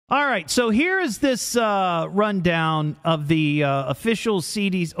All right, so here is this rundown of the official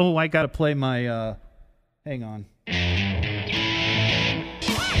CDC. Oh, I got to play my, hang on.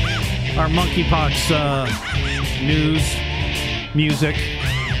 Our monkeypox news, music.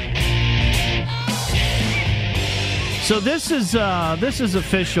 So this is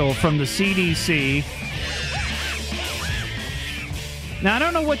official from the CDC. Now, I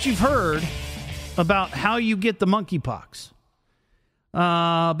don't know what you've heard about how you get the monkeypox.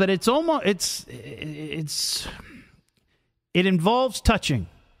 But it involves touching.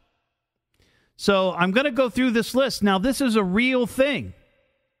 So I'm going to go through this list. Now, this is a real thing.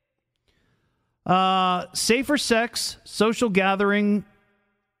 Safer sex, social gathering,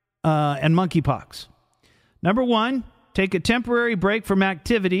 and monkeypox. Number 1, take a temporary break from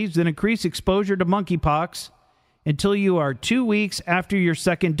activities that increase exposure to monkeypox until you are 2 weeks after your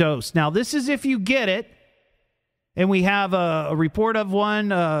second dose. Now, this is if you get it. And we have a report of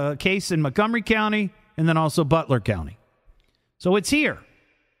one case in Montgomery County and then also Butler County. So it's here.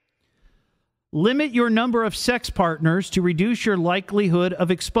 Limit your number of sex partners to reduce your likelihood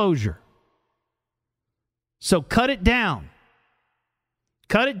of exposure. So cut it down.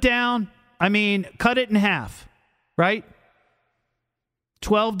 Cut it down. I mean, cut it in half, right?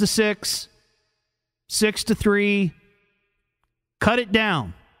 12 to 6, 6 to 3. Cut it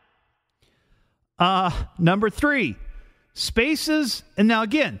down. Number 3, spaces, and now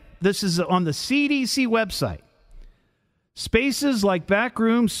again, this is on the CDC website. Spaces like back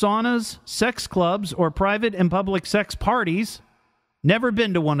rooms, saunas, sex clubs, or private and public sex parties, never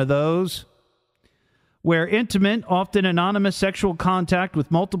been to one of those, where intimate, often anonymous sexual contact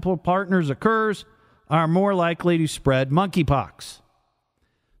with multiple partners occurs, are more likely to spread monkeypox.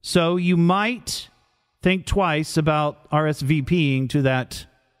 So you might think twice about RSVPing to that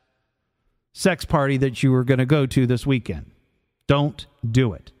sex party that you were going to go to this weekend. Don't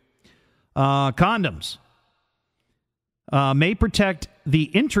do it. Condoms may protect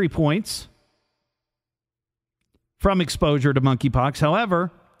the entry points from exposure to monkeypox. However,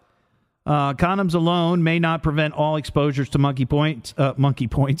 condoms alone may not prevent all exposures to monkeypox,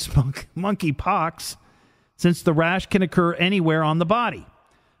 since the rash can occur anywhere on the body.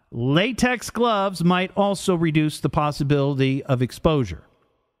 Latex gloves might also reduce the possibility of exposure.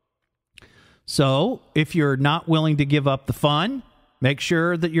 So, if you're not willing to give up the fun, make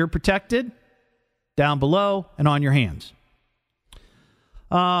sure that you're protected down below and on your hands.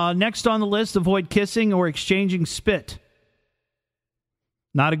 Next on the list, avoid kissing or exchanging spit.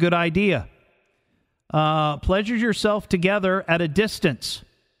 Not a good idea. Pleasure yourself together at a distance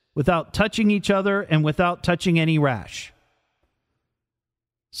without touching each other and without touching any rash.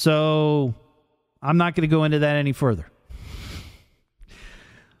 So, I'm not going to go into that any further.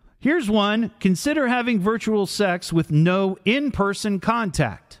 Here's one. Consider having virtual sex with no in-person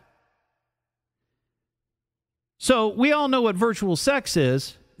contact. So we all know what virtual sex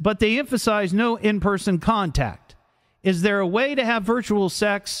is, but they emphasize no in-person contact. Is there a way to have virtual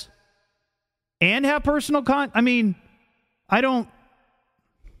sex and have personal contact? I mean, I don't.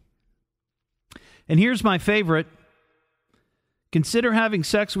 And here's my favorite. Consider having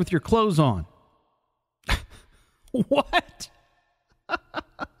sex with your clothes on. What?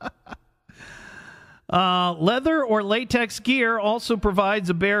 Leather or latex gear also provides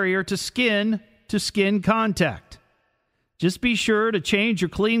a barrier to skin-to-skin contact. Just be sure to change your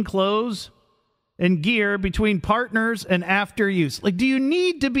clean clothes and gear between partners and after use. Like, do you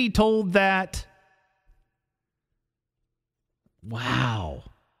need to be told that? Wow.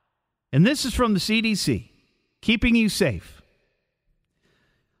 And this is from the CDC, keeping you safe.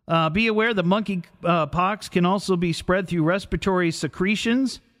 Be aware that monkeypox can also be spread through respiratory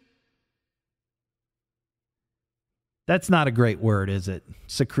secretions. That's not a great word, is it?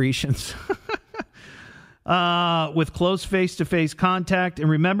 Secretions. With close face-to-face contact. And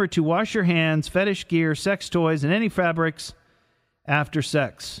remember to wash your hands, fetish gear, sex toys, and any fabrics after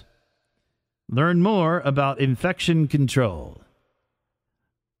sex. Learn more about infection control.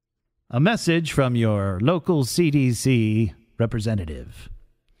 A message from your local CDC representative.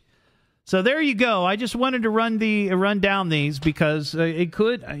 So there you go. I just wanted to run down these because it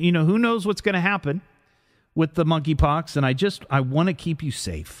could, who knows what's going to happen with the monkeypox, and I want to keep you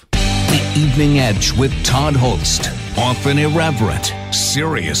safe. The Evening Edge with Todd Hollst. Often irreverent,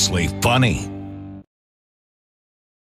 seriously funny.